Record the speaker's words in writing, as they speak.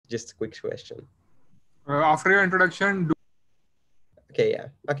just a quick question. After your introduction, Okay, yeah.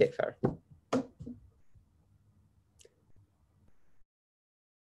 Okay, fair.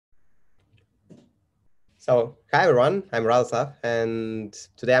 So, hi everyone, I'm Radoslav, and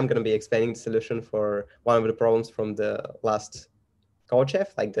today I'm going to be explaining the solution for one of the problems from the last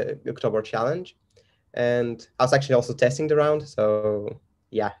CodeChef, like the October challenge. And I was actually also testing the round, so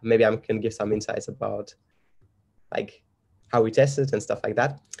yeah, maybe I can give some insights about like how we tested and stuff like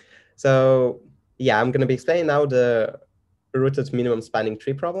that. So yeah, I'm going to be explaining now the rooted minimum spanning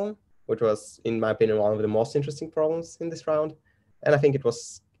tree problem, which was, in my opinion, one of the most interesting problems in this round. And I think it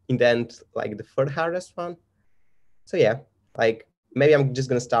was, in the end, like the third hardest one. So yeah, like maybe I'm just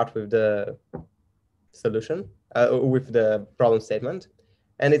going to start with the solution, with the problem statement.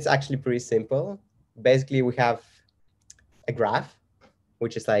 And it's actually pretty simple. Basically, we have a graph,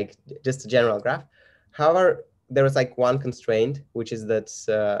 which is like just a general graph. However, there is like one constraint, which is that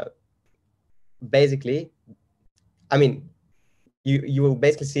basically, I mean, you will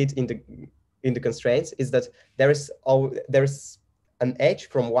basically see it in the constraints, is that there's an edge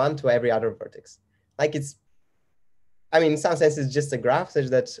from one to every other vertex. Like it's, I mean, in some sense, it's just a graph such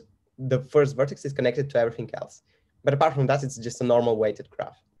that the first vertex is connected to everything else. But apart from that, it's just a normal weighted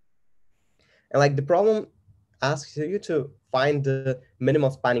graph. And like the problem asks you to find the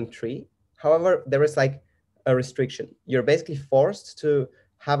minimal spanning tree. However, there is like a restriction. You're basically forced to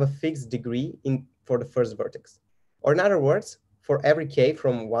have a fixed degree for the first vertex. Or in other words, for every k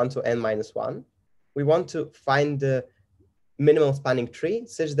from 1 to n minus 1, we want to find the minimal spanning tree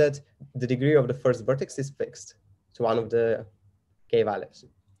such that the degree of the first vertex is fixed to one of the k values.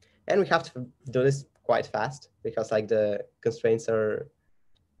 And we have to do this quite fast because like the constraints are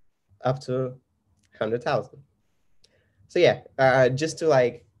up to 100,000. So yeah, just to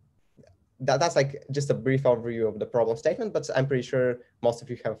like, that's like just a brief overview of the problem statement, but I'm pretty sure most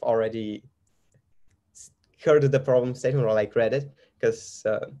of you have already heard the problem statement or like read it, because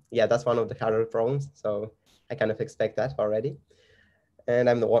yeah, that's one of the harder problems. So I kind of expect that already. And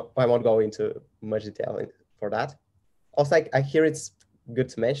I won't go into much detail for that. Also, like, I hear it's good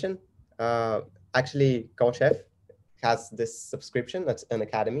to mention, actually, CodeChef has this subscription at an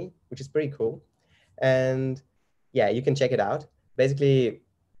academy, which is pretty cool. And yeah, you can check it out. Basically,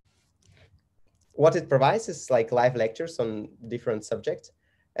 what it provides is like live lectures on different subjects.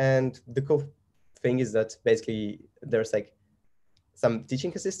 And the cool thing is that basically there's like some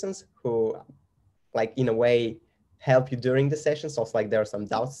teaching assistants who like in a way help you during the sessions. Also, like there are some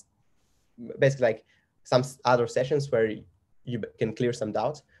doubts, basically like some other sessions where you can clear some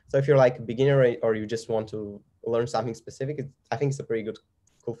doubts. So if you're like a beginner or you just want to learn something specific, I think it's a pretty good,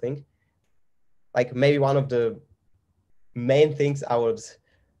 cool thing. Like maybe one of the main things I would,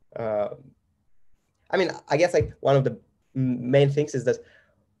 I mean, I guess like one of the main things is that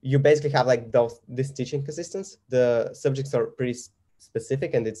you basically have like these teaching assistants. The subjects are pretty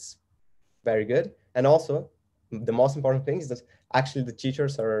specific and it's very good. And also the most important thing is that actually the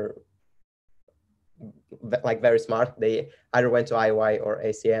teachers are like very smart. They either went to IY or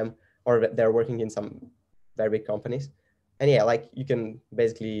ACM, or they're working in some very big companies. And yeah, like you can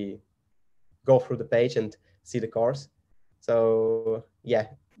basically go through the page and see the course. So yeah,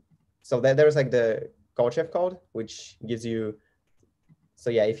 so there's like the CodeChef code, which gives you, so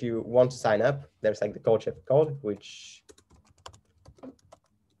yeah, if you want to sign up, there's like the CodeChef code, which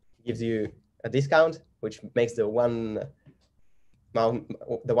gives you a discount, which makes the 1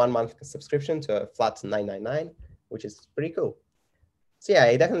 month subscription to a flat $9.99, which is pretty cool. So yeah,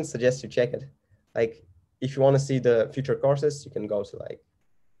 I definitely suggest you check it. Like if you want to see the future courses, you can go to like,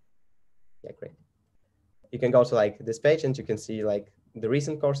 yeah, great. You can go to like this page and you can see like the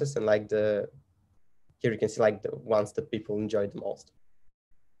recent courses and like here you can see like the ones that people enjoyed the most.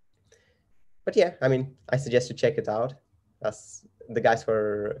 But yeah, I mean, I suggest you check it out, as the guys who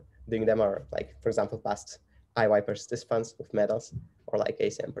are doing them are like, for example, past IY participants with medals or like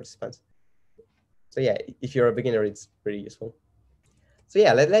ACM participants. So yeah, if you're a beginner, it's pretty useful. So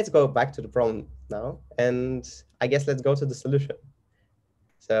yeah, let's go back to the problem now. And I guess let's go to the solution.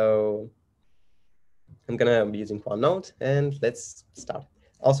 So I'm gonna be using OneNote and let's start.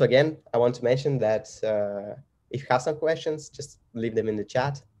 Also, again, I want to mention that if you have some questions, just leave them in the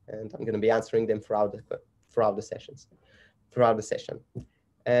chat and I'm gonna be answering them throughout the session.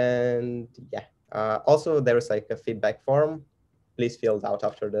 And yeah, also there is like a feedback form. Please fill it out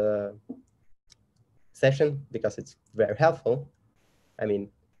after the session because it's very helpful. I mean,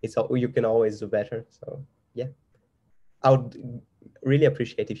 you can always do better. So yeah, I would really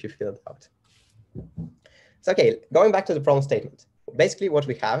appreciate if you fill it out. So okay, going back to the problem statement. Basically what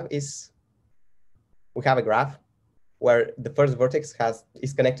we have is, we have a graph where the first vertex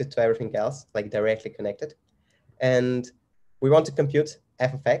is connected to everything else, like directly connected. And we want to compute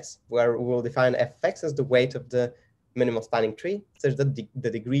f of x, where we will define f of x as the weight of the minimal spanning tree, such that the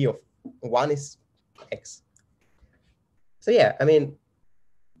degree of 1 is x. So yeah, I mean,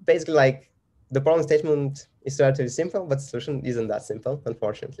 basically, like, the problem statement is relatively simple, but the solution isn't that simple,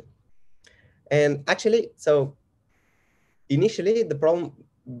 unfortunately. And actually, so initially, the problem,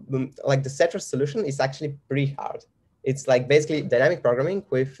 like the setter solution, is actually pretty hard. It's like basically dynamic programming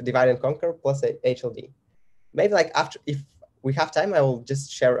with divide and conquer plus HLD. Maybe like after, if we have time, I will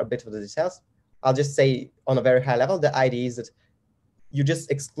just share a bit of the details. I'll just say on a very high level, the idea is that you just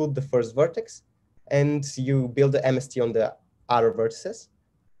exclude the first vertex and you build the MST on the other vertices.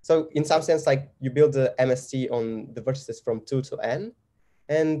 So in some sense, like you build the MST on the vertices from 2 to n.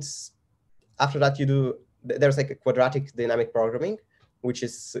 And after that, you do, there's like a quadratic dynamic programming, which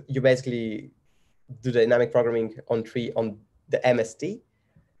is you basically do dynamic programming on tree on the MST.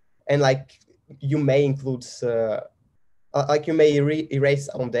 And like you may include, like you may erase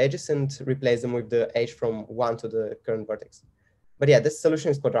some of the edges and replace them with the edge from 1 to the current vertex. But yeah, this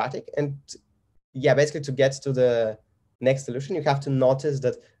solution is quadratic. And yeah, basically to get to the next solution, you have to notice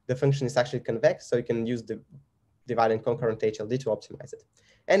that the function is actually convex. So you can use the divide and conquer and HLD to optimize it.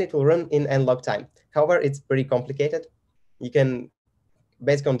 And it will run in n log time. However, it's pretty complicated. You can,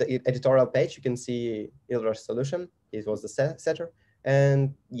 basically on the editorial page, you can see Ildar's solution. It was the setter.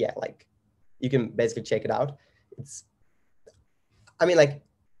 And yeah, like you can basically check it out. It's, I mean, like,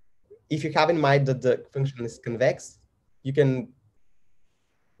 if you have in mind that the function is convex, you can,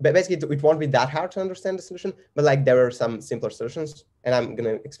 but basically it won't be that hard to understand the solution, but like there are some simpler solutions, and I'm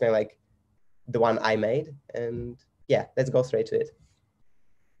gonna explain like the one I made, and yeah, let's go straight to it.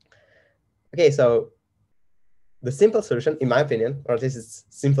 Okay, so the simple solution, in my opinion, or at least it's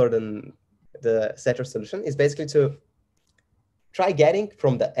simpler than the setter solution, is basically to try getting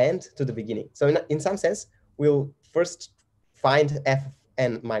from the end to the beginning. So in some sense, we'll first find f of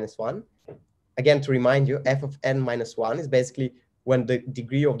n minus 1. Again, to remind you, f of n minus 1 is basically when the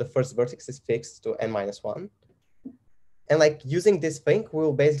degree of the first vertex is fixed to n minus 1. And like using this thing,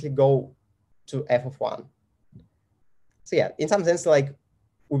 we'll basically go to f of 1. So yeah, in some sense, like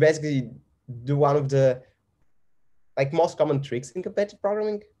we basically do one of the like most common tricks in competitive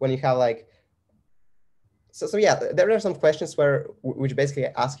programming when you have like, so yeah, there are some questions which basically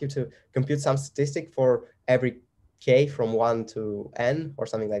ask you to compute some statistic for every k from 1 to n or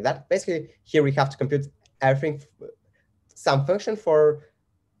something like that. Basically, here we have to compute everything, some function for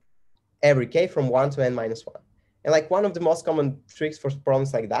every k from 1 to n minus 1. And like one of the most common tricks for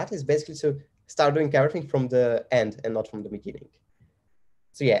problems like that is basically to start doing everything from the end and not from the beginning.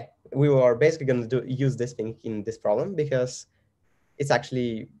 So yeah, we are basically going to use this thing in this problem because it's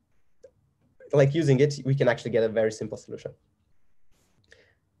actually, like using it, we can actually get a very simple solution.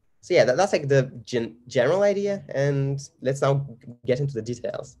 So yeah, that's like the general idea. And let's now get into the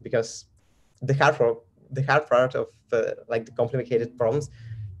details, because the hard part of like the complicated problems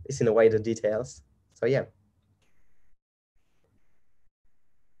is in a way the details. So yeah.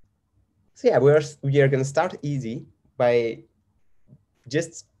 So yeah, we are going to start easy by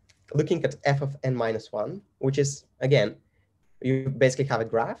just looking at f of n minus 1, which is, again, you basically have a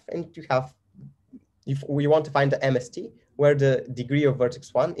graph and you have, if we want to find the MST, where the degree of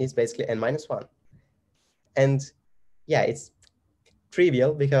vertex 1 is basically n minus 1. And yeah, it's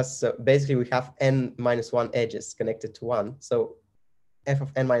trivial because basically we have n minus 1 edges connected to 1. So f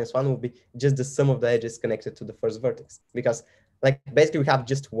of n minus 1 will be just the sum of the edges connected to the first vertex. Because like basically we have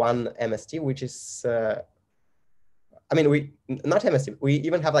just one MST, which is, I mean, not MST, we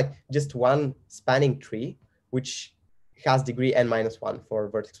even have like just one spanning tree, which has degree n minus 1 for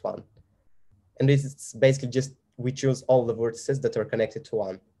vertex 1. And this is basically just, we choose all the vertices that are connected to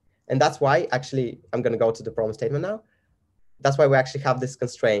 1. And that's why, actually, I'm going to go to the problem statement now. That's why we actually have this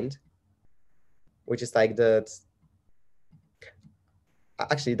constraint, which is like the,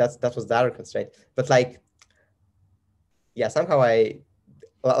 actually, that was the other constraint. But like, yeah, somehow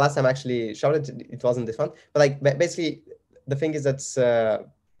last time I actually showed it, it wasn't this one. But like, basically, the thing is that,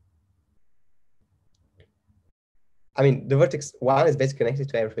 I mean, the vertex 1 is basically connected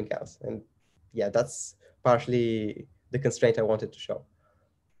to everything else. And yeah, that's partially the constraint I wanted to show,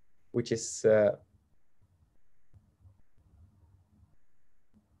 which is,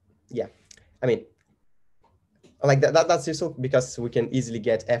 yeah, I mean, like that's useful because we can easily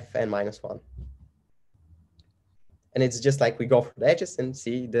get f n minus 1. And it's just like we go for the edges and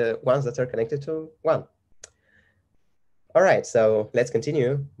see the ones that are connected to 1. All right, so let's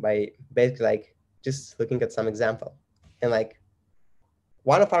continue by basically like just looking at some example. And like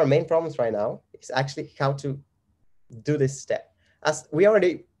one of our main problems right now is actually how to do this step. As we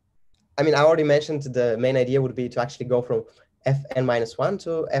already, I mean, I already mentioned the main idea would be to actually go from fn minus 1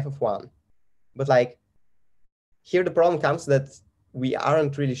 to f of 1. But like here the problem comes that we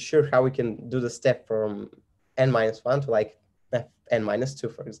aren't really sure how we can do the step from n minus 1 to like fn minus 2,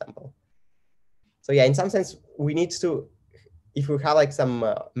 for example. So yeah, in some sense, we need to, if we have like some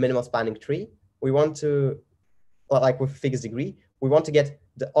minimal spanning tree, we want to, like with fixed degree, we want to get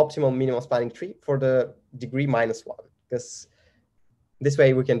the optimal minimal spanning tree for the degree minus 1, because this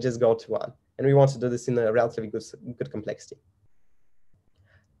way we can just go to 1. And we want to do this in a relatively good complexity.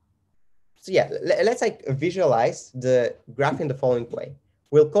 So yeah, let's like visualize the graph in the following way.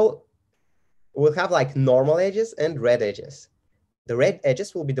 We'll have like normal edges and red edges. The red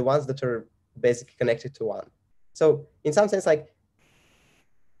edges will be the ones that are basically connected to 1. So in some sense, like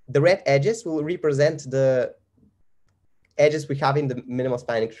the red edges will represent the edges we have in the minimal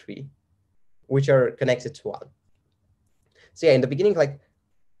spanning tree, which are connected to 1. So yeah, in the beginning, like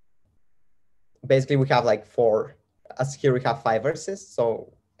basically we have like 4, as here we have 5 vertices,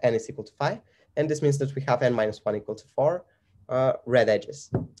 so n is equal to 5. And this means that we have n minus 1 equal to 4 red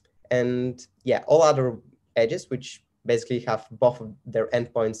edges. And yeah, all other edges, which basically have both of their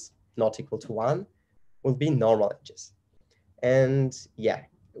endpoints not equal to 1, will be normal edges. And yeah,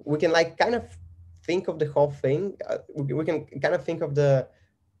 we can like kind of think of the whole thing. We can kind of think of the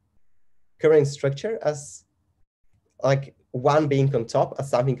current structure as like 1 being on top as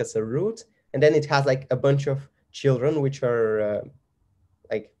something as a root, and then it has like a bunch of children which are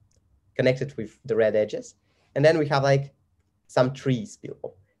like connected with the red edges, and then we have like some trees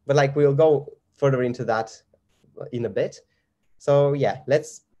below. But like we'll go further into that in a bit. So yeah,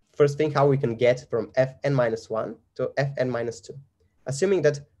 let's first think how we can get from fn minus 1 to fn minus 2, assuming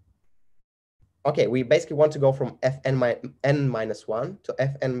that, okay, we basically want to go from n minus 1 to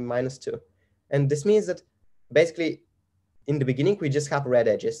fn minus 2. And this means that basically in the beginning, we just have red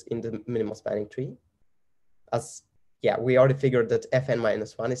edges in the minimal spanning tree. As yeah, we already figured that fn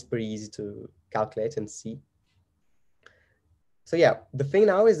minus 1 is pretty easy to calculate and see. So yeah, the thing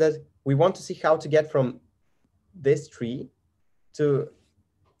now is that we want to see how to get from this tree to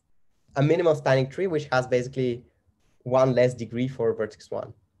a minimal spanning tree, which has basically 1 less degree for vertex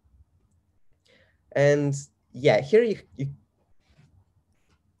 1. And yeah, here you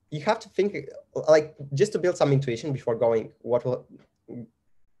have to think, like, just to build some intuition before going to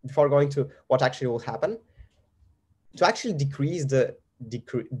what actually will happen. To actually decrease the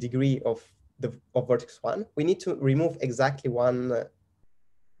degree of vertex 1, we need to remove exactly 1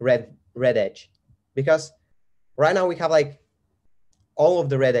 red edge, because right now we have like all of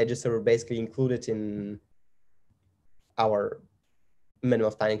the red edges are basically included in our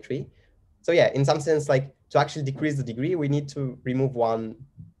minimal spanning tree. So yeah, in some sense, like to actually decrease the degree, we need to remove 1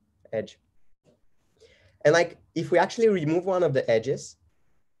 edge. And like if we actually remove 1 of the edges,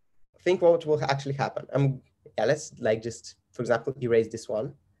 think what will actually happen. Yeah, let's like just, for example, erase this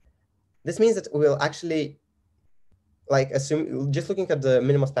one. This means that we'll actually like assume, just looking at the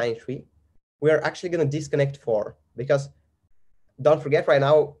minimal spanning tree, we are actually going to disconnect 4, because don't forget, right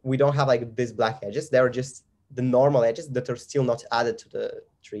now we don't have like these black edges. They're just the normal edges that are still not added to the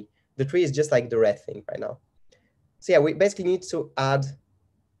tree. The tree is just like the red thing right now. So yeah, we basically need to add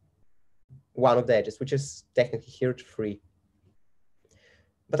 1 of the edges, which is technically here 3.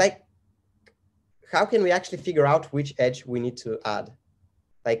 But like, how can we actually figure out which edge we need to add?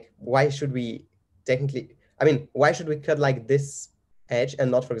 Like, why should we technically, I mean, why should we cut like this edge and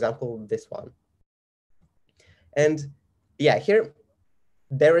not, for example, this one? And yeah, here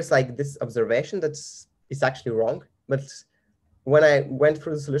there is like this observation that's actually wrong. But when I went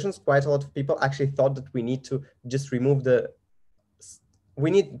through the solutions, quite a lot of people actually thought that we need to just remove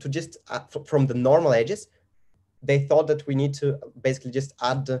from the normal edges, they thought that we need to basically just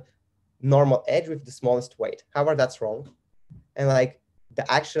add the normal edge with the smallest weight. However, that's wrong. And like the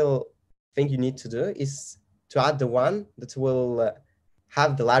actual thing you need to do is to add the one that will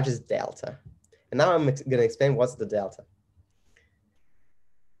have the largest delta. And now I'm going to explain what's the delta.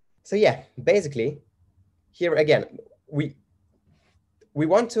 So yeah, basically, here again, we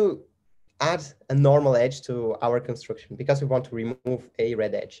want to add a normal edge to our construction because we want to remove a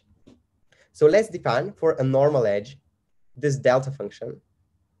red edge. So let's define for a normal edge this delta function,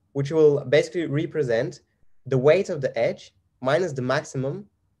 which will basically represent the weight of the edge minus the maximum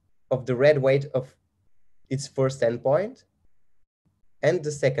of the red weight of its first endpoint and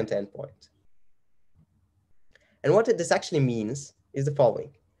the second endpoint. And what this actually means is the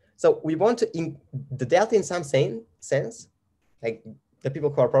following. So we want to, the delta in some sense, like the people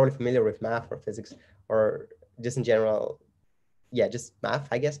who are probably familiar with math or physics or just in general, yeah, just math,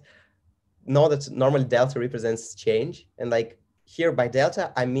 I guess. know that normally delta represents change. And like here by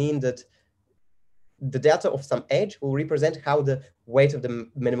delta, I mean that the delta of some edge will represent how the weight of the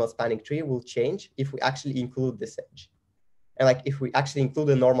minimal spanning tree will change if we actually include this edge. And like if we actually include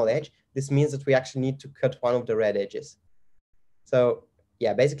a normal edge, this means that we actually need to cut one of the red edges. So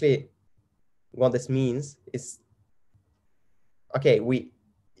yeah, basically what this means is, okay,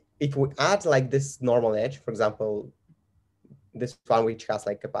 if we add like this normal edge, for example, this one which has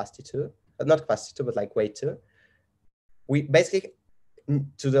like capacity 2, not capacity 2, but like weight 2, we basically,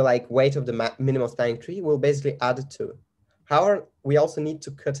 to the like weight of the minimal spanning tree, we'll basically add 2. However, we also need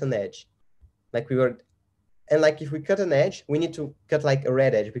to cut an edge. Like we were, and like if we cut an edge, we need to cut like a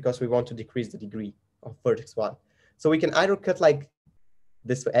red edge because we want to decrease the degree of vertex 1. So we can either cut like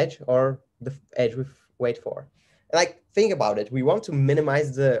this edge or the edge with weight 4. And like think about it, we want to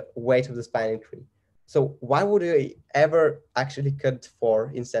minimize the weight of the spanning tree. So why would we ever actually cut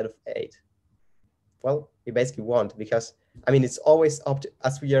 4 instead of 8? Well, we basically won't, because I mean, it's always up to,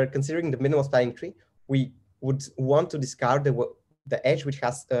 as we are considering the minimal spanning tree, we would want to discard the edge which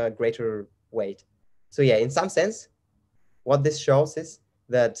has a greater weight. So yeah, in some sense, what this shows is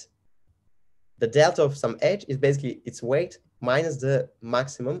that the delta of some edge is basically its weight minus the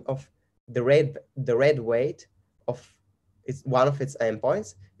maximum of the red weight of one of its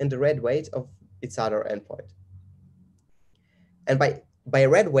endpoints and the red weight of its other endpoint. And by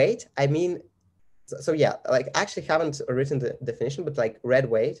red weight, I mean, so yeah, like I actually haven't written the definition, but like red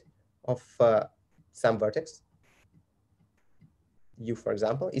weight of some vertex, U for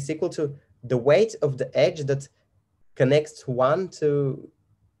example, is equal to the weight of the edge that connects 1 to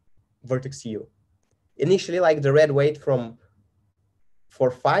vertex U. Initially, like the red weight for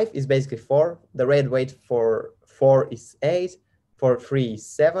 5 is basically 4, the red weight for 4 is 8, for 3 is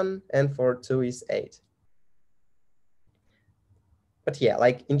 7, and for 2 is 8. But yeah,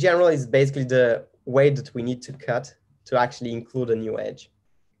 like in general, it's basically the weight that we need to cut to actually include a new edge.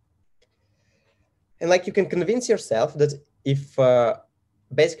 And like you can convince yourself that if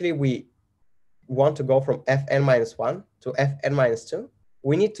basically we want to go from fn-1 to fn-2,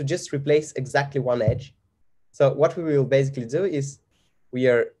 we need to just replace exactly one edge. So what we will basically do is we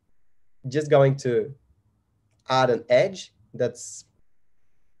are just going to add an edge that's,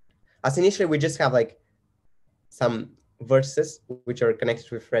 as initially we just have like some vertices which are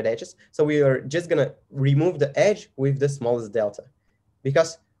connected with red edges. So we are just gonna remove the edge with the smallest delta,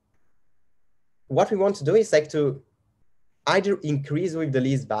 because what we want to do is like to either increase with the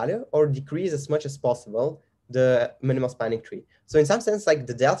least value or decrease as much as possible the minimal spanning tree. So in some sense, like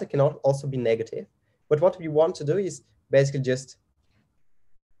the delta can also be negative, but what we want to do is basically just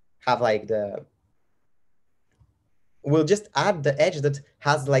have like we'll just add the edge that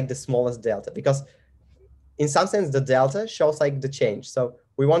has like the smallest delta, because in some sense the delta shows like the change. So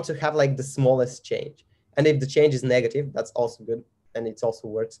we want to have like the smallest change. And if the change is negative, that's also good. And it also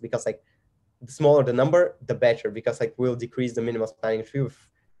works because like the smaller the number, the better, because like we'll decrease the minimal spanning tree with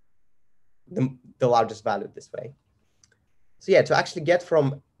the largest value this way. So yeah, to actually get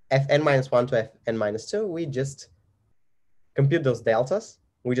from fn-1 to fn-2, we just compute those deltas.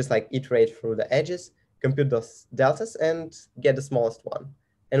 We just like iterate through the edges, compute those deltas, and get the smallest one.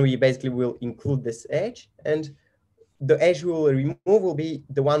 And we basically will include this edge, and the edge we will remove will be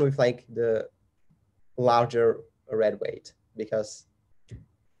the one with like the larger red weight, because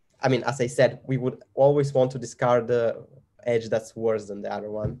I mean, as I said, we would always want to discard the edge that's worse than the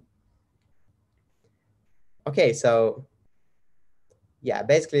other one. Okay, so yeah,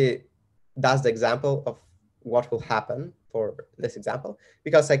 basically that's the example of what will happen for this example,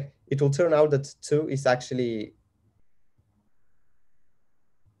 because like it will turn out that 2 is actually,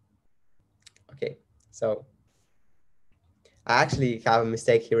 okay, so I actually have a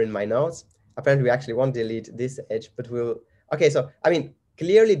mistake here in my notes. Apparently we actually won't delete this edge, but we'll, okay, so I mean,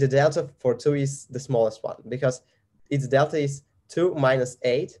 clearly the delta for 2 is the smallest one, because its delta is 2 minus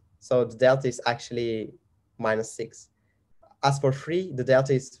 8, so the delta is actually minus 6. As for 3, the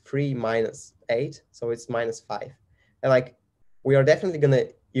delta is 3 minus 8, so it's minus 5. And like, we are definitely gonna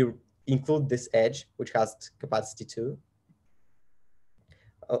include this edge, which has capacity 2,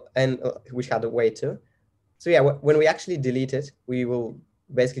 and which had a weight 2. So yeah, when we actually delete it, we will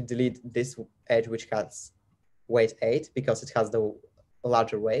basically delete this edge, which has weight 8, because it has the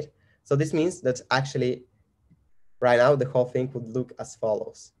larger weight. So this means that actually, right now, the whole thing would look as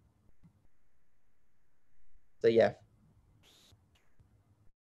follows. So yeah,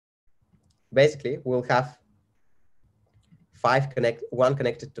 basically, we'll have 1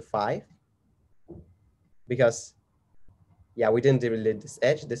 connected to 5, because yeah, we didn't delete this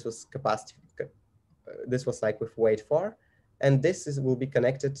edge. This was capacity. This was like with weight 4, and this will be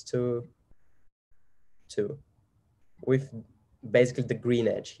connected to 2 with basically the green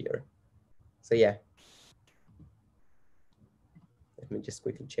edge here. So yeah, let me just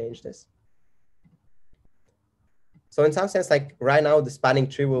quickly change this. So in some sense, like right now, the spanning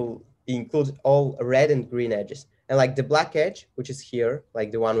tree will include all red and green edges. And like the black edge, which is here,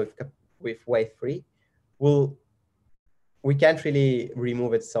 like the one with weight 3, we can't really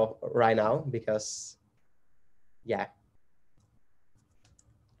remove it so right now because, yeah,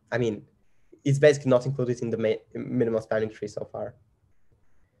 I mean, it's basically not included in the minimal spanning tree so far.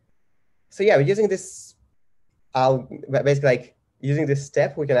 So yeah, using this, I'll basically like using this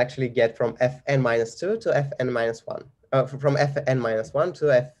step, we can actually get from fn minus 2 to fn minus 1, from fn minus 1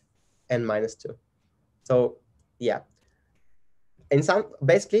 to fn minus 2. So yeah, in some,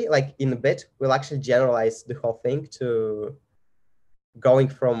 basically like in a bit, we'll actually generalize the whole thing to going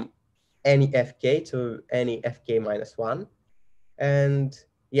from any fk to any fk minus 1. And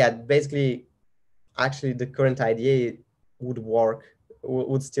yeah, basically, actually the current idea would work,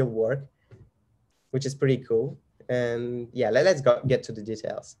 would still work, which is pretty cool. And yeah, let's get to the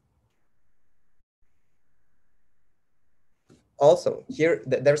details. Also, here,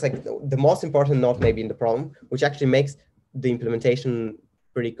 there's like the most important note maybe in the problem, which actually makes the implementation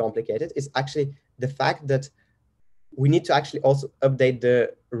pretty complicated, is actually the fact that we need to actually also update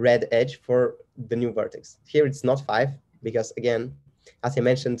the red edge for the new vertex. Here it's not 5, because again, as I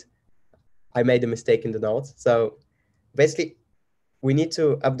mentioned, I made a mistake in the notes. So basically, we need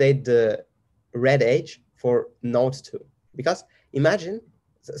to update the red edge for node 2. Because imagine,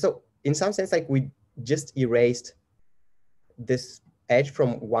 so in some sense, like we just erased this edge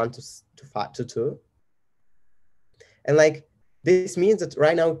from 1 to 5 to 2. And like this means that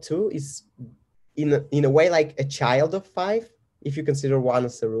right now 2 is in a way like a child of 5, if you consider 1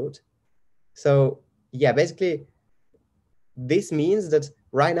 as a root. So yeah, basically this means that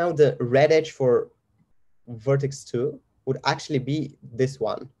right now the red edge for vertex 2 would actually be this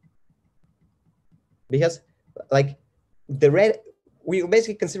one. Because like the red, we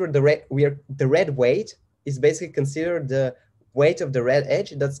basically consider the red weight is basically considered the weight of the red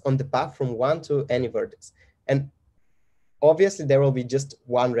edge that's on the path from 1 to any vertex. And obviously there will be just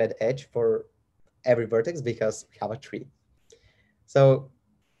one red edge for every vertex because we have a tree. So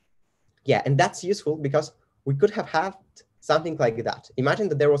yeah, and that's useful because we could have had something like that. Imagine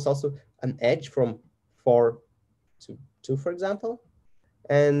that there was also an edge from 4 to 2, for example.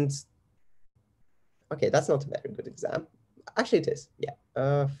 And okay, that's not a very good example. Actually, it is.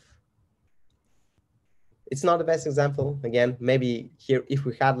 Yeah. It's not the best example. Again, maybe here, if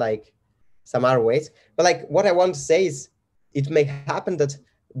we had like some other ways. But like what I want to say is it may happen that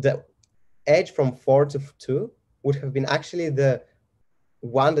the edge from 4 to 2 would have been actually the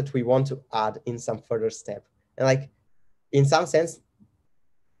one that we want to add in some further step. And like, in some sense,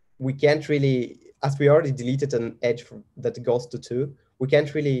 we can't really, as we already deleted an edge that goes to 2, we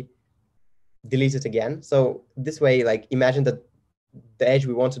can't really delete it again. So this way, like imagine that the edge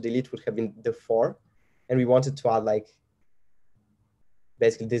we want to delete would have been the 4, and we wanted to add like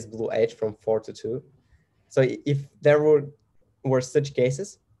basically this blue edge from 4 to 2. So if there were such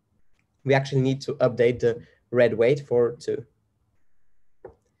cases, we actually need to update the red weight for 2.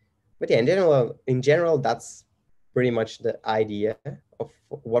 But yeah, in general, that's pretty much the idea of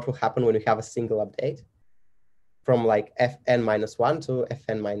what will happen when we have a single update from like fn minus 1 to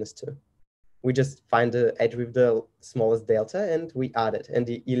fn minus 2. We just find the edge with the smallest delta and we add it, and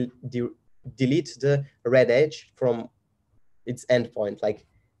delete the red edge from its endpoint, like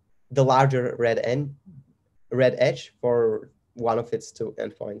the larger red edge for one of its 2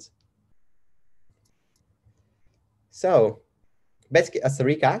 endpoints. So basically, as a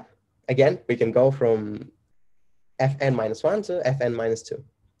recap, again, we can go from fn minus 1 to fn minus 2.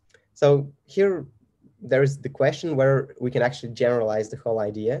 So here, there is the question where we can actually generalize the whole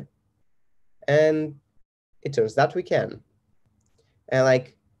idea. And it turns out we can. And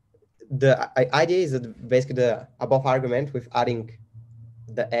like the idea is that basically the above argument with adding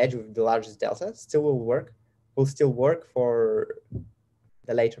the edge with the largest delta will still work for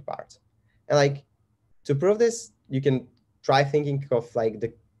the later part. And like to prove this, you can try thinking of like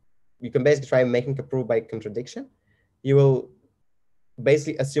you can basically try making a proof by contradiction. You will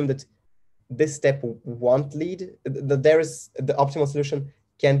basically assume that this step won't lead, that there is the optimal solution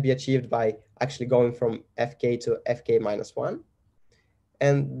can be achieved by actually going from fk to fk minus 1.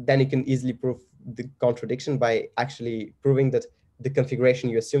 And then you can easily prove the contradiction by actually proving that the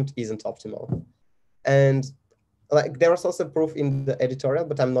configuration you assumed isn't optimal. And like there was also proof in the editorial,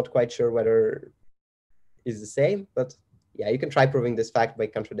 but I'm not quite sure whether it's the same. But yeah, you can try proving this fact by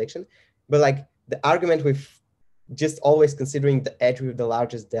contradiction. But like the argument with just always considering the edge with the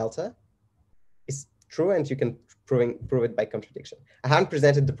largest delta is true, and you can prove it by contradiction. I haven't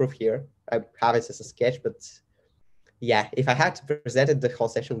presented the proof here. I have it as a sketch, but yeah, if I had to present it, the whole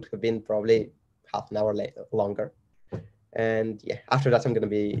session would have been probably half an hour longer. And yeah, after that, I'm going to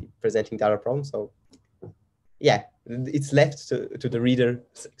be presenting the other problem. So yeah, it's left to the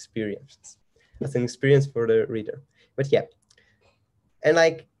reader's experience. That's an experience for the reader. But yeah, and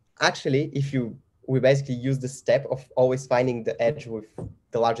like actually, if we basically use the step of always finding the edge with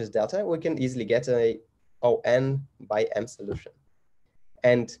the largest delta, we can easily get a ON by M solution.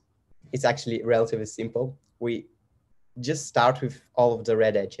 And it's actually relatively simple. We just start with all of the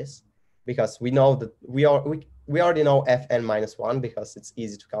red edges because we know that we already know Fn minus 1 because it's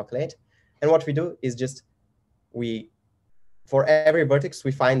easy to calculate. And what we do is just for every vertex,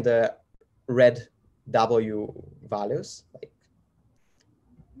 we find the red W values, like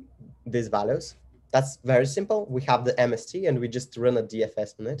these values. That's very simple. We have the MST and we just run a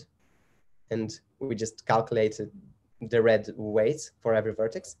DFS on it. And we just calculate the red weights for every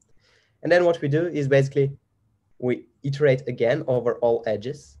vertex. And then what we do is basically we iterate again over all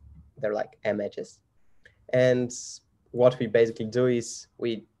edges. They're like M edges. And what we basically do is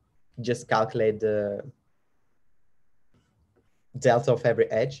we just calculate the delta of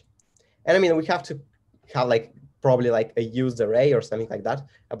every edge. And I mean, we have to have like probably like a used array or something like that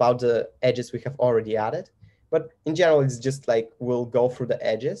about the edges we have already added. But in general, it's just like we'll go through the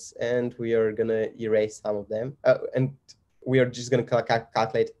edges and we are going to erase some of them. And we are just going to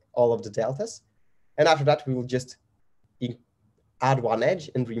calculate all of the deltas. And after that, we will just add one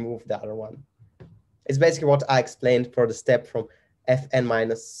edge and remove the other one. It's basically what I explained for the step from Fn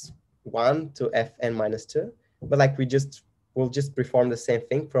minus 1 to Fn minus 2. But like we'll just perform the same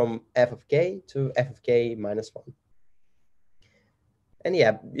thing from f of k to f of k minus 1. And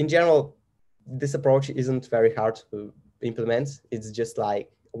yeah, in general, this approach isn't very hard to implement. It's just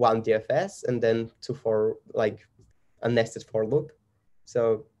like one DFS and then two for like a nested for loop.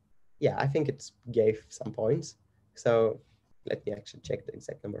 So yeah, I think it gave some points. So let me actually check the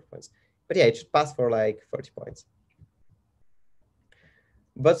exact number of points. But yeah, it should pass for like 30 points.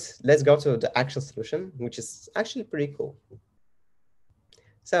 But let's go to the actual solution, which is actually pretty cool.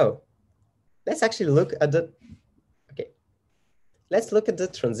 So let's actually look at let's look at the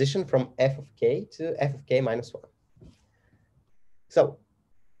transition from f of k to f of k minus 1. So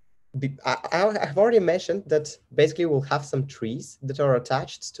I've already mentioned that basically we'll have some trees that are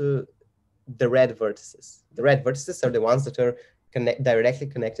attached to the red vertices. The red vertices are the ones that are directly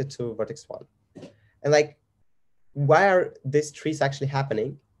connected to vertex 1. And like, why are these trees actually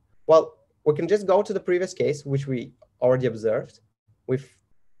happening? Well, we can just go to the previous case, which we already observed with,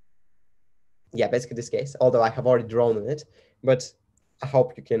 yeah, basically this case, although I have already drawn on it, but I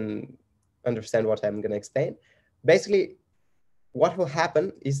hope you can understand what I'm going to explain. Basically, what will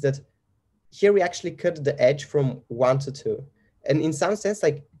happen is that here we actually cut the edge from 1 to 2. And in some sense,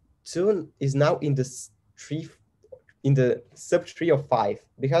 like 2 is now in the subtree of 5,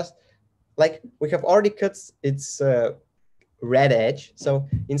 because like we have already cut its red edge. So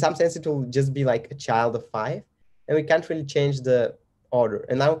in some sense, it will just be like a child of 5, and we can't really change the order.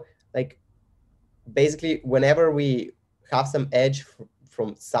 And now, like, basically, whenever we have some edge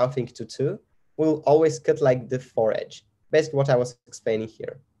from something to 2, we'll always cut like the 4 edge. Basically what I was explaining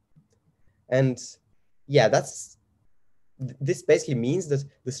here. And yeah, this basically means that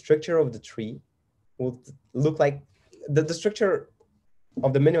the structure of the tree will look like, the structure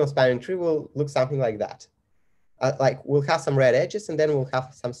of the minimal spanning tree will look something like that. Like we'll have some red edges and then we'll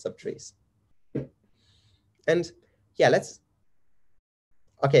have some subtrees. And yeah,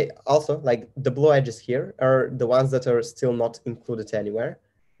 okay, also like the blue edges here are the ones that are still not included anywhere,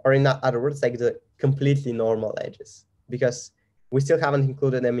 or in other words, like the completely normal edges, because we still haven't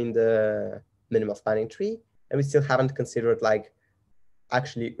included them in the minimal spanning tree, and we still haven't considered like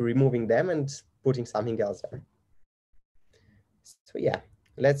actually removing them and putting something else there. So yeah,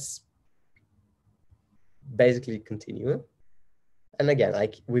 let's basically continue. And again,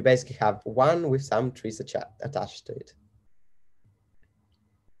 like we basically have one with some trees attached to it.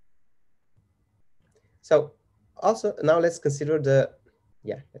 So also now let's consider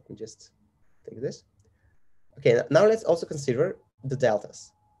let me just take this. Okay, now let's also consider the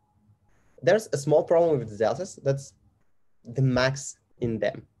deltas. There's a small problem with the deltas, that's the max in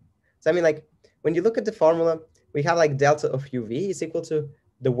them. So I mean, like when you look at the formula, we have like delta of UV is equal to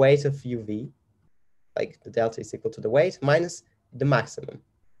the weight of UV, like the delta is equal to the weight minus the maximum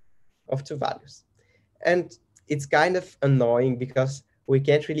of two values. And it's kind of annoying because we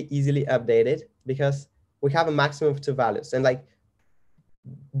can't really easily update it because we have a maximum of two values, and like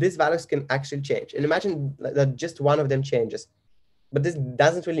these values can actually change. And imagine that just one of them changes, but this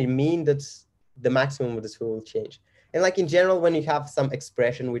doesn't really mean that the maximum of the two will change. And like in general, when you have some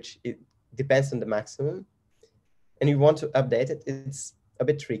expression which it depends on the maximum and you want to update it, it's a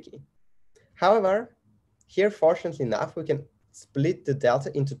bit tricky. However, here, fortunately enough, we can split the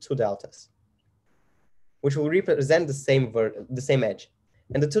delta into two deltas, which will represent the same edge.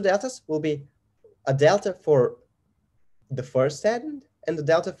 And the two deltas will be a delta for the first end and the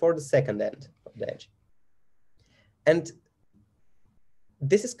delta for the second end of the edge. And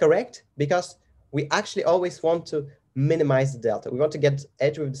this is correct because we actually always want to minimize the delta. We want to get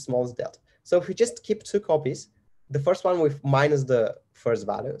edge with the smallest delta. So if we just keep two copies, the first one with minus the first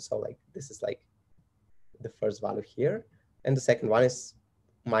value, so like this is like the first value here, and the second one is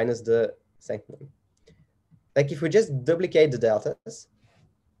minus the second one. Like if we just duplicate the deltas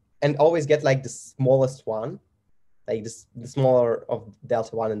and always get like the smallest one, like this, the smaller of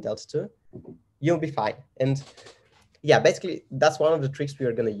delta 1 and delta 2, you'll be fine. And yeah, basically that's one of the tricks we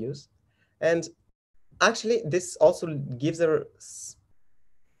are going to use. And actually this also gives us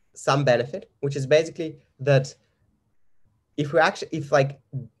some benefit, which is basically that if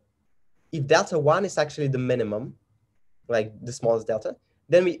delta 1 is actually the minimum, like the smallest delta,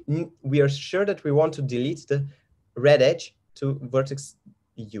 then we are sure that we want to delete the red edge to vertex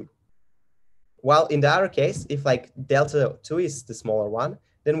u. While in the other case, if like delta 2 is the smaller one,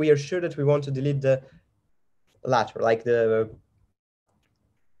 then we are sure that we want to delete the latter, like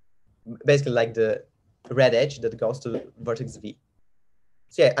basically like the red edge that goes to vertex v.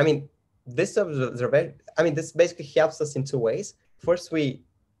 So yeah, I mean, this basically helps us in two ways. First, we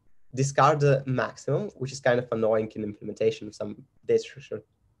discard the maximum, which is kind of annoying in implementation of some data structure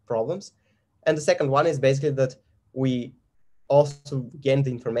problems. And the second one is basically that we also gain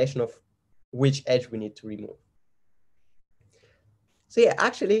the information of which edge we need to remove. So yeah,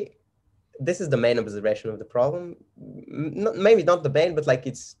 actually, this is the main observation of the problem. Maybe not the main, but like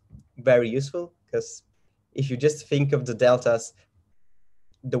it's very useful, because if you just think of the deltas,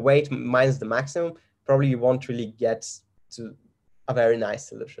 the weight minus the maximum, probably you won't really get to a very nice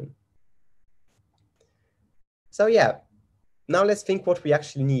solution. So yeah, now let's think what we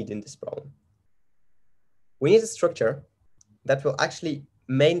actually need in this problem. We need a structure that will actually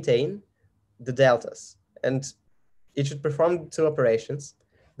maintain the deltas, and it should perform two operations.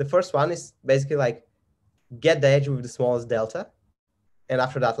 The first one is basically like get the edge with the smallest delta, and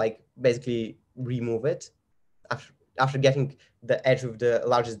after that, like basically remove it. After getting the edge with the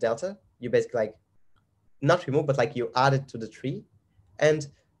largest delta, you basically like not remove, but like you add it to the tree. And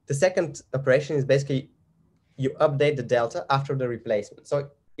the second operation is basically you update the delta after the replacement. So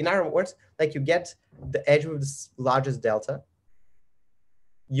in other words, like you get the edge with the largest delta,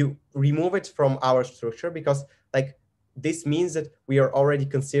 you remove it from our structure because like this means that we are already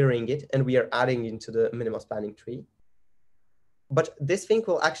considering it and we are adding into the minimal spanning tree. But this thing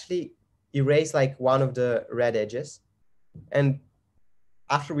will actually erase like one of the red edges. And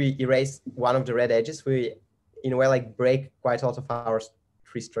after we erase one of the red edges, we in a way like break quite a lot of our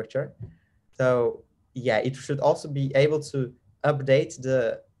tree structure. So yeah, it should also be able to update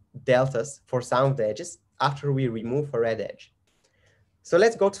the deltas for some of the edges after we remove a red edge. So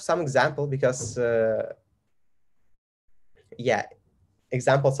let's go to some example because yeah,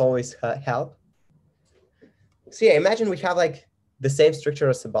 examples always help. So yeah, imagine we have like the same structure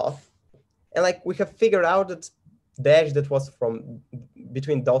as above, and like we have figured out that the edge that was from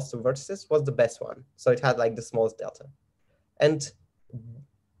between those two vertices was the best one. So it had like the smallest delta. And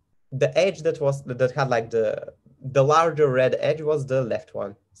the edge that had like the larger red edge was the left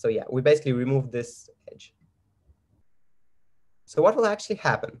one. So yeah, we basically removed this edge. So what will actually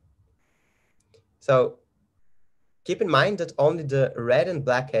happen? So keep in mind that only the red and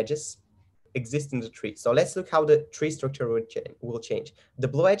black edges exist in the tree. So let's look how the tree structure will change. The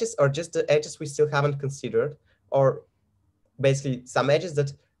blue edges are just the edges we still haven't considered, or basically some edges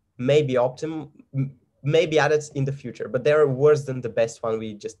that may be optimal, may be added in the future, but they're worse than the best one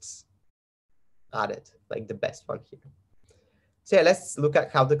we just added, like the best one here. So yeah, let's look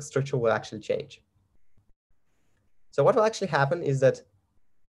at how the structure will actually change. So what will actually happen is that,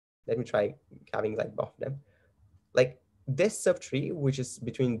 let me try having like both of them. Like this subtree, which is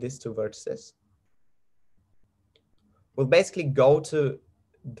between these two vertices, will basically go to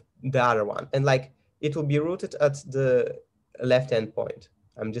the other one. And like it will be rooted at the left-hand point.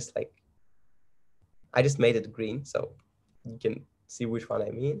 I just made it green, so you can see which one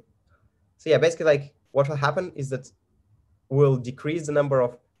I mean. So yeah, basically like what will happen is that we'll decrease the number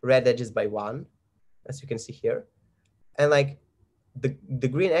of red edges by 1, as you can see here. And like the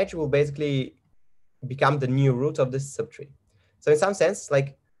green edge will basically become the new root of this subtree. So in some sense,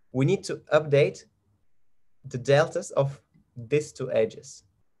 like we need to update the deltas of these two edges.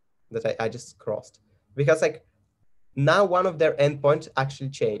 that I just crossed, because like now one of their endpoints actually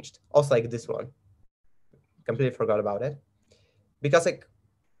changed. Also like this one, completely forgot about it, because like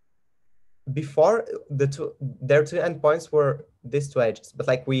before their two endpoints were these two edges, but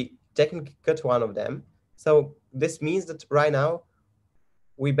like we technically cut one of them. So this means that right now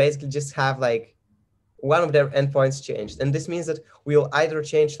we basically just have like one of their endpoints changed. And this means that we'll either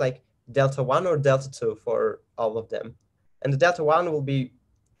change like delta 1 or delta 2 for all of them. And the delta 1 will be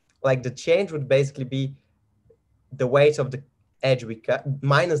like, the change would basically be the weight of the edge we cut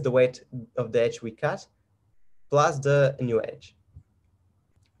minus the weight of the edge we cut plus the new edge.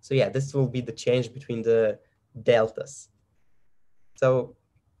 So yeah, this will be the change between the deltas. So,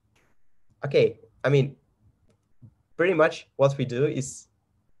 okay, I mean, pretty much what we do is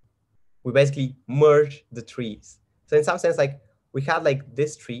we basically merge the trees. So in some sense, like we had like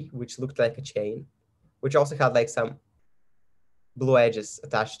this tree, which looked like a chain, which also had like some blue edges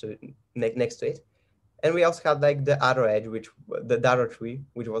attached to it, next to it. And we also had like the other edge, which the other tree,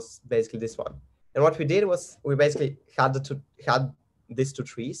 which was basically this one. And what we did was we basically had these two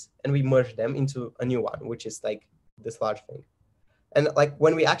trees and we merged them into a new one, which is like this large thing. And like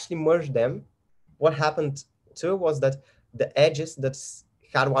when we actually merged them, what happened too was that the edges that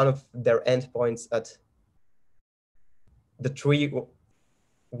had one of their endpoints at the tree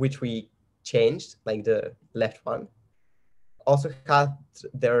which we changed, like the left one, also had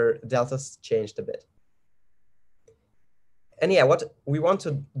their deltas changed a bit. And yeah, what we want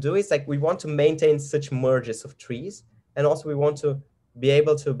to do is like we want to maintain such merges of trees, and also we want to be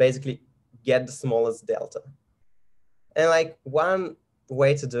able to basically get the smallest delta. And like one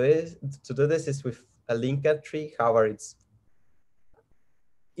way to do this is with a linked tree. However, it's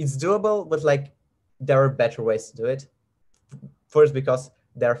doable, but like there are better ways to do it. First, because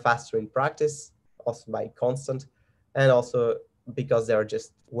they're faster in practice, also by constant, and also because they're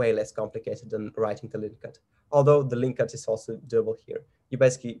just way less complicated than writing the linked. Although the linked is also doable here. You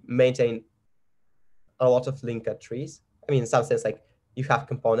basically maintain a lot of linked trees. I mean, in some sense, like you have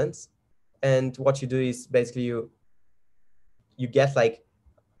components, and what you do is basically you get like,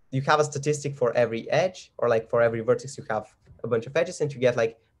 you have a statistic for every edge, or like for every vertex you have a bunch of edges, and you get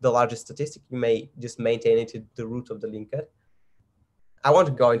like the largest statistic. You may just maintain it to the root of the linked. I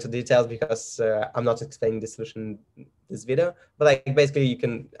won't go into details because I'm not explaining the solution in this video, but like basically you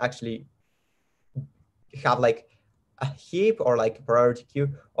can actually have like a heap or like a priority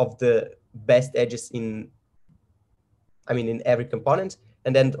queue of the best edges in every component,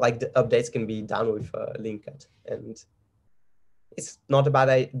 and then like the updates can be done with linked. And it's not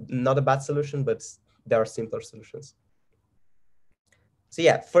a bad solution, but there are simpler solutions. So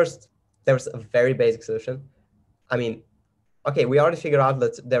yeah, first there's a very basic solution. I mean, okay, we already figured out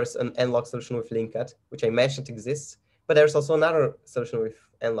that there's an nlog solution with linked, which I mentioned exists, but there's also another solution with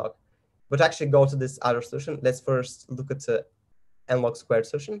nlog. But to actually go to this other solution, let's first look at the nlog squared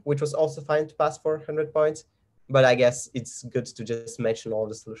solution, which was also fine to pass for 100 points, but I guess it's good to just mention all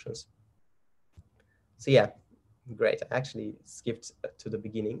the solutions. So yeah, great. I actually skipped to the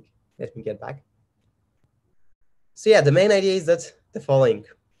beginning. Let me get back. So yeah, the main idea is that the following.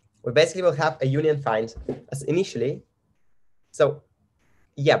 We basically will have a union find as initially. So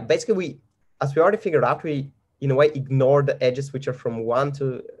yeah, basically as we already figured out, we in a way ignore the edges which are from 1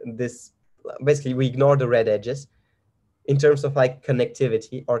 to this. Basically, we ignore the red edges in terms of like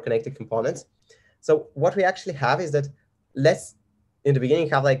connectivity or connected components. So what we actually have is that let's in the beginning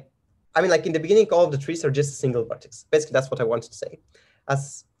have like, like in the beginning, all of the trees are just a single vertex. Basically, that's what I wanted to say.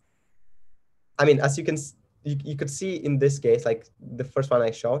 As you can, you could see in this case, like the first one I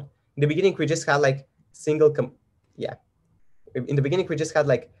showed, in the beginning, we just had like single, in the beginning, we just had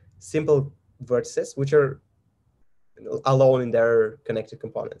like simple vertices, which are alone in their connected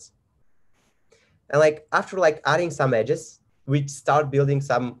components. And like after like adding some edges, we start building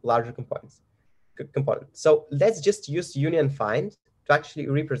some larger components. So let's just use union find to actually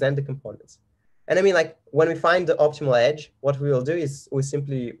represent the components. And I mean, like when we find the optimal edge, what we will do is we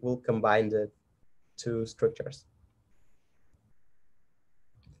simply will combine the two structures.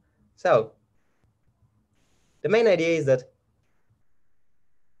 So the main idea is that,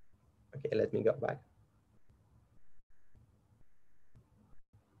 okay, let me go back.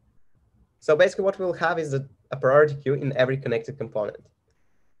 So basically what we'll have is a priority queue in every connected component.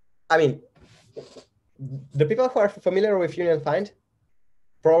 I mean, the people who are familiar with union find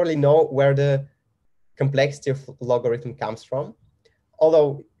probably know where the complexity of logarithm comes from.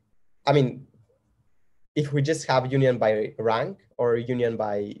 Although, I mean, if we just have union by rank or union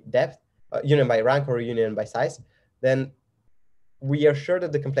by depth, union by rank or union by size, then we are sure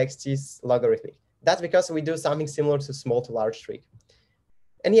that the complexity is logarithmic. That's because we do something similar to small to large tree.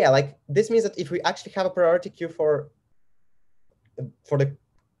 And yeah, like this means that if we actually have a priority queue for the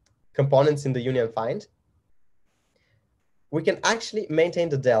components in the union find, we can actually maintain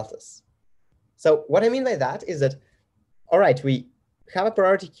the deltas. So what I mean by that is that, all right, we have a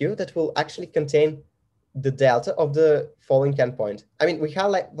priority queue that will actually contain the delta of the following endpoint. I mean, we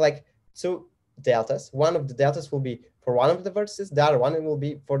have like two deltas. One of the deltas will be for one of the vertices, the other one will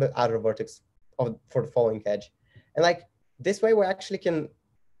be for the other vertex for the following edge. And like this way, we actually can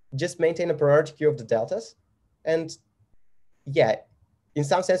just maintain a priority queue of the deltas. And yeah, in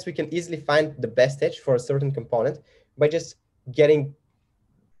some sense, we can easily find the best edge for a certain component by just getting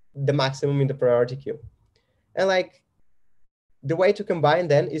the maximum in the priority queue. And like the way to combine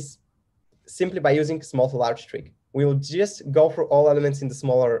then is simply by using small to large trig. We will just go through all elements in the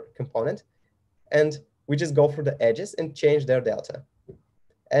smaller component, and we just go through the edges and change their delta.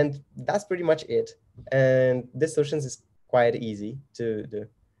 And that's pretty much it. And this solution is quite easy to do.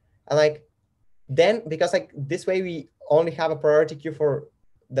 And like then, because like this way we only have a priority queue for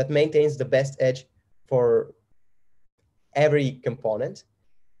that maintains the best edge for every component.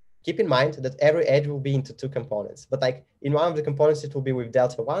 Keep in mind that every edge will be into two components, but like in one of the components, it will be with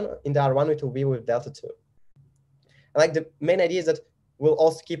delta 1, in the other one, it will be with delta 2. And like the main idea is that we'll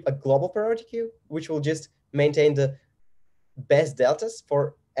also keep a global priority queue, which will just maintain the best deltas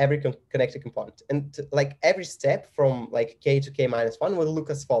for every connected component. And like every step from like k to k minus 1 will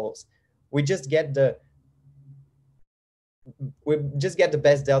look as follows. We just get the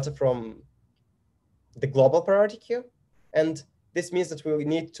best delta from the global priority queue, and this means that we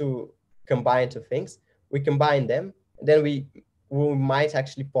need to combine two things. We combine them, and then we might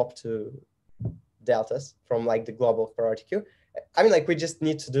actually pop to deltas from like the global priority queue. I mean, like we just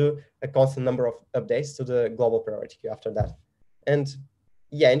need to do a constant number of updates to the global priority queue after that. And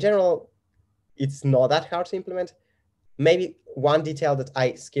yeah, in general, it's not that hard to implement. Maybe one detail that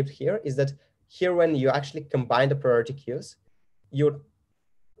I skipped here is that here, when you actually combine the priority queues, you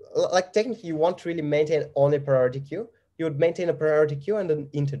like technically you won't really maintain only priority queue. You would maintain a priority queue and an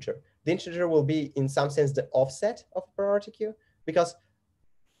integer. The integer will be in some sense the offset of priority queue, because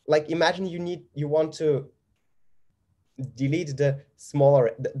like imagine you want to delete the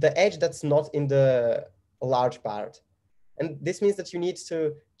smaller, the edge that's not in the large part. And this means that you need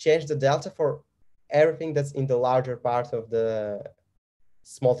to change the delta for everything that's in the larger part of the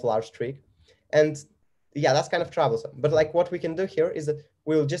small to large trig. And yeah, that's kind of troublesome. But like what we can do here is that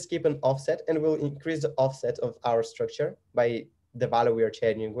we'll just keep an offset, and we'll increase the offset of our structure by the value we are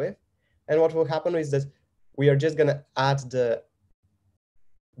changing with. And what will happen is that we are just going to add the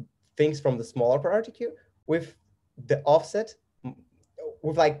things from the smaller priority queue with the offset,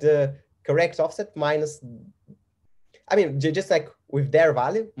 with like the correct offset minus, I mean, just like with their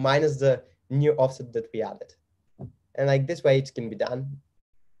value minus the new offset that we added. And like this way it can be done.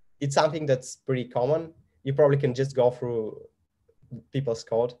 It's something that's pretty common. You probably can just go through people's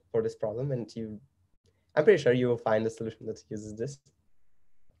code for this problem, and I'm pretty sure you will find a solution that uses this.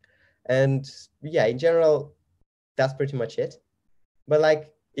 And yeah, in general, that's pretty much it. But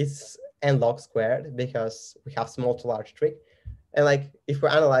like it's n log squared because we have small to large trig. And like if we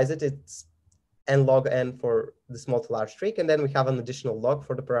analyze it, it's n log n for the small to large trig, and then we have an additional log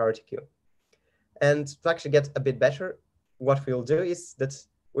for the priority queue. And to actually get a bit better, what we'll do is that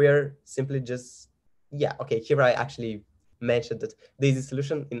we're simply just, yeah, okay, here I actually mentioned that the easy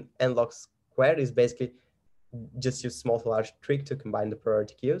solution in n log squared is basically just use small to large trig to combine the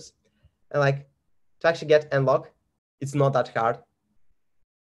priority queues. And like to actually get n log, it's not that hard,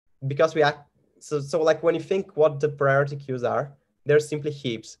 because we act, so like when you think what the priority queues are, they're simply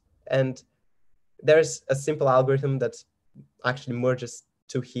heaps. And there's a simple algorithm that actually merges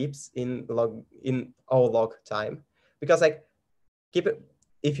two heaps in O log time. Because like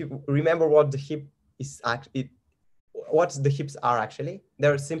if you remember what the heap is actually, what the heaps are actually,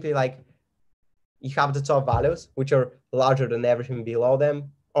 they're simply like you have the top values, which are larger than everything below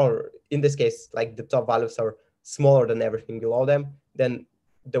them, or in this case, like the top values are smaller than everything below them. Then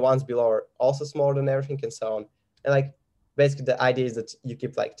the ones below are also smaller than everything, and so on. And like basically the idea is that you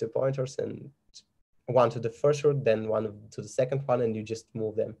keep like two pointers, and one to the first root, then one to the second one, and you just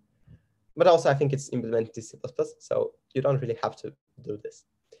move them. But also I think it's implemented in C++, so you don't really have to do this.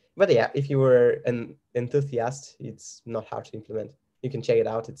 But yeah, if you were an enthusiast, it's not hard to implement. You can check it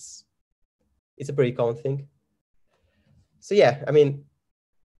out. It's a pretty common thing. So yeah, I mean,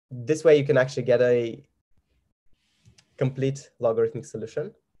 this way you can actually get a complete logarithmic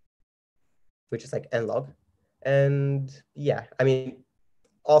solution, which is like n log. And yeah, I mean,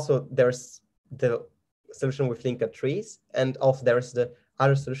 also there's the solution with linked trees, and also there's the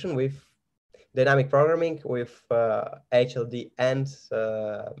other solution with dynamic programming with HLD and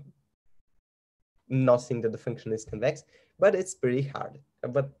not seeing that the function is convex, but it's pretty hard.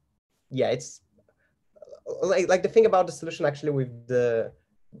 But yeah, it's like the thing about the solution actually with the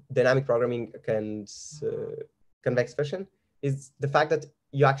dynamic programming and convex function is the fact that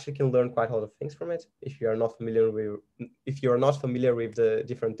you actually can learn quite a lot of things from it if you are not familiar with the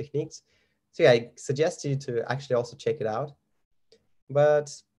different techniques. So yeah, I suggest you to actually also check it out.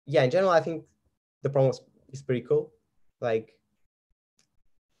 But yeah, in general, I think the problem is pretty cool. Like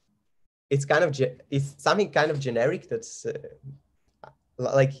it's something kind of generic that's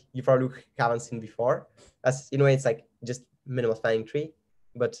like you probably haven't seen before. As in a way, it's like just minimal spanning tree,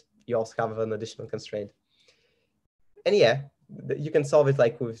 but you also have an additional constraint. And yeah, you can solve it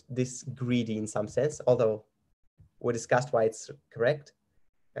like with this greedy in some sense, although we discussed why it's correct.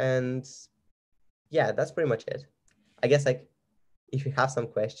 And yeah, that's pretty much it. I guess like if you have some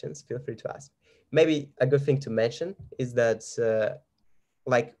questions, feel free to ask. Maybe a good thing to mention is that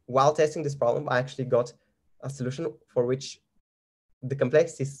like while testing this problem, I actually got a solution for which the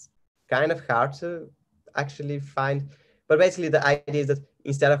complexity is kind of hard to actually find. But basically the idea is that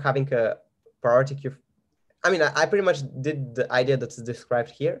instead of having a priority queue, I mean, I pretty much did the idea that's described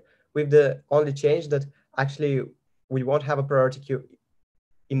here with the only change that actually we won't have a priority queue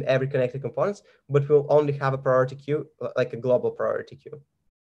in every connected components, but we'll only have a priority queue, like a global priority queue.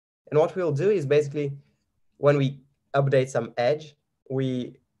 And what we'll do is basically when we update some edge,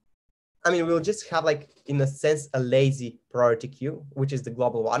 we'll just have like, in a sense, a lazy priority queue, which is the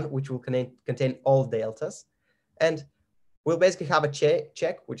global one, which will contain all deltas. And we'll basically have a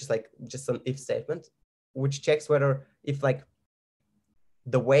check, which is like just an if statement, which checks whether if like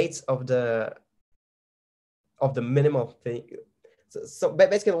the weights of the minimal thing. So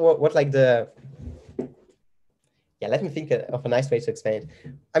basically what like the, yeah, let me think of a nice way to explain it.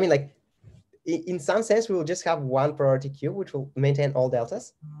 I mean, like in some sense, we will just have one priority queue, which will maintain all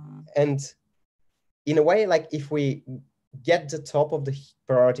deltas. And in a way, like if we get the top of the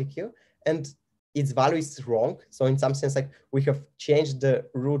priority queue and its value is wrong, so in some sense, like we have changed the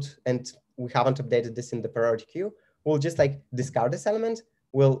root and we haven't updated this in the priority queue, we'll just like discard this element,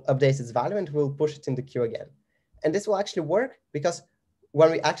 we'll update its value, and we'll push it in the queue again. And this will actually work because when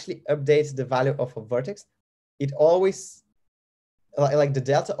we actually update the value of a vertex, it always, like the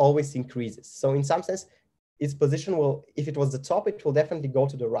delta always increases. So in some sense, its position will, if it was the top, it will definitely go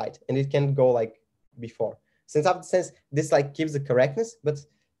to the right, and it can go like before. So in some sense, this like gives the correctness, but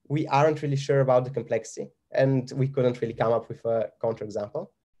we aren't really sure about the complexity, and we couldn't really come up with a counterexample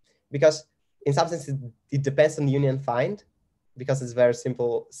because in some sense it depends on union find, because it's very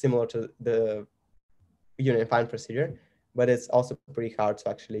similar to the union find procedure, but it's also pretty hard to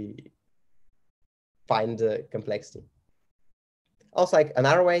actually find the complexity. Also, like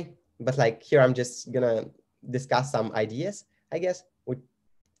another way, but like here I'm just gonna discuss some ideas, I guess, which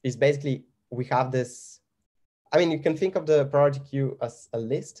is basically we have this. I mean, you can think of the priority queue as a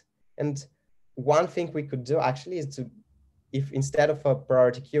list, and one thing we could do actually is to, if instead of a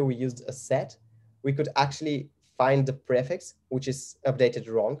priority queue we used a set, we could actually find the prefix which is updated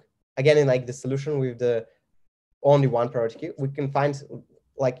wrong. Again, in like the solution with the only one priority queue, we can find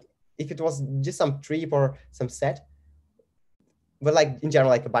like if it was just some tree or some set, but like in general,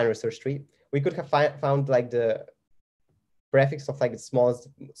 like a binary search tree, we could have found like the prefix of like the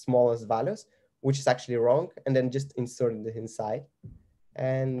smallest values, which is actually wrong, and then just inserted it inside.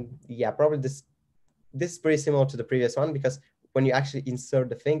 And yeah, probably this is pretty similar to the previous one, because when you actually insert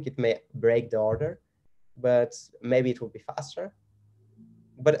the thing, it may break the order, but maybe it will be faster.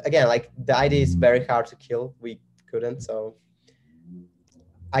 But again, like the idea is very hard to kill. We couldn't, so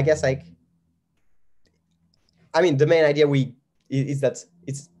I guess like, I mean, the main idea is that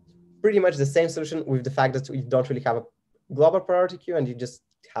it's pretty much the same solution with the fact that we don't really have a global priority queue and you just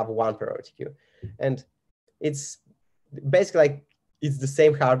have one priority queue. And it's basically like, it's the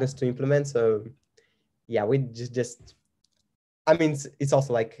same hardness to implement. So yeah, we just I mean, it's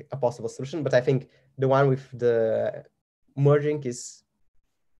also like a possible solution, but I think the one with the merging is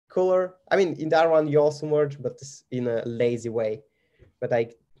cooler. I mean, in that one, you also merge, but in a lazy way. But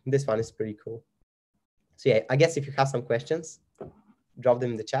like this one is pretty cool. So yeah, I guess if you have some questions, drop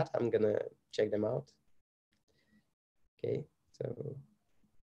them in the chat. I'm gonna check them out. Okay, so.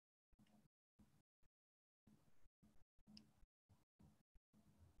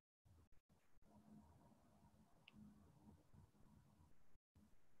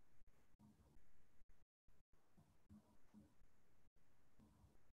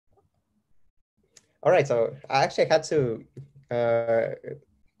 All right, so I actually had to,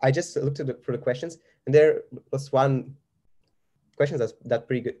 I just looked for the questions, and there was one question that's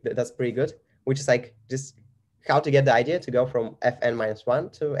pretty good. which is like just how to get the idea to go from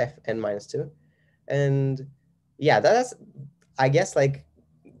fn-1 to fn-2. And yeah, that's, I guess, like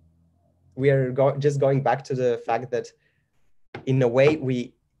we are just going back to the fact that in a way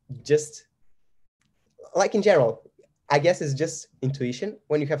we just, like in general, I guess it's just intuition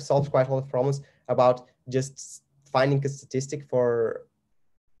when you have solved quite a lot of problems about just finding a statistic for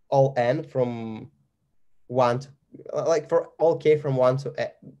all n from 1 to, like for all k from 1 to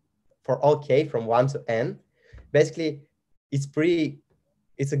for all k from 1 to n. Basically,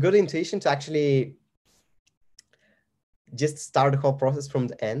 it's a good intuition to actually just start the whole process from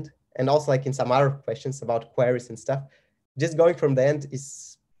the end. And also, like in some other questions about queries and stuff, just going from the end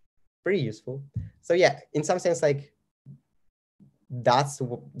is pretty useful. So yeah, in some sense, like that's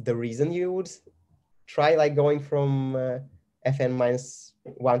the reason you would try like going from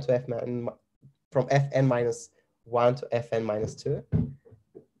fn-1 to fn, from fn-1 to fn-2.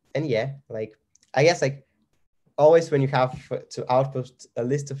 And yeah, like I guess like always when you have to output a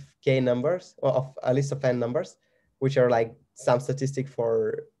list of k numbers, or of a list of n numbers, which are like some statistic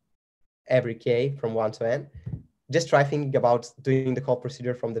for every k from 1 to n, just try thinking about doing the whole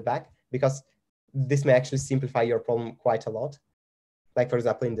procedure from the back, because this may actually simplify your problem quite a lot. Like for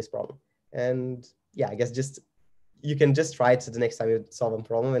example, in this problem. And yeah, I guess just you can just try it the next time you solve a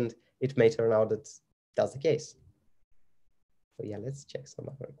problem, and it may turn out that that's the case. So yeah, let's check some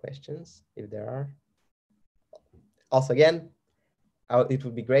other questions if there are. Also, again, it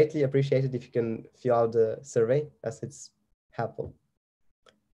would be greatly appreciated if you can fill out the survey, as it's helpful.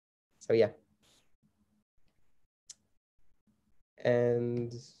 So yeah.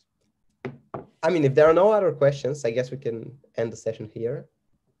 And I mean, if there are no other questions, I guess we can end the session here,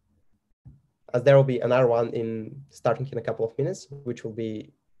 as there will be another one starting in a couple of minutes, which will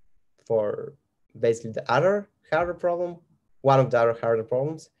be for basically the other harder problem, one of the other harder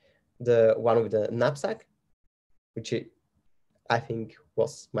problems, the one with the knapsack, which I think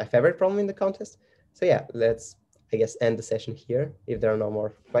was my favorite problem in the contest. So yeah, let's, I guess, end the session here if there are no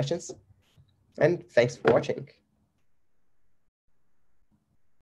more questions. And thanks for watching.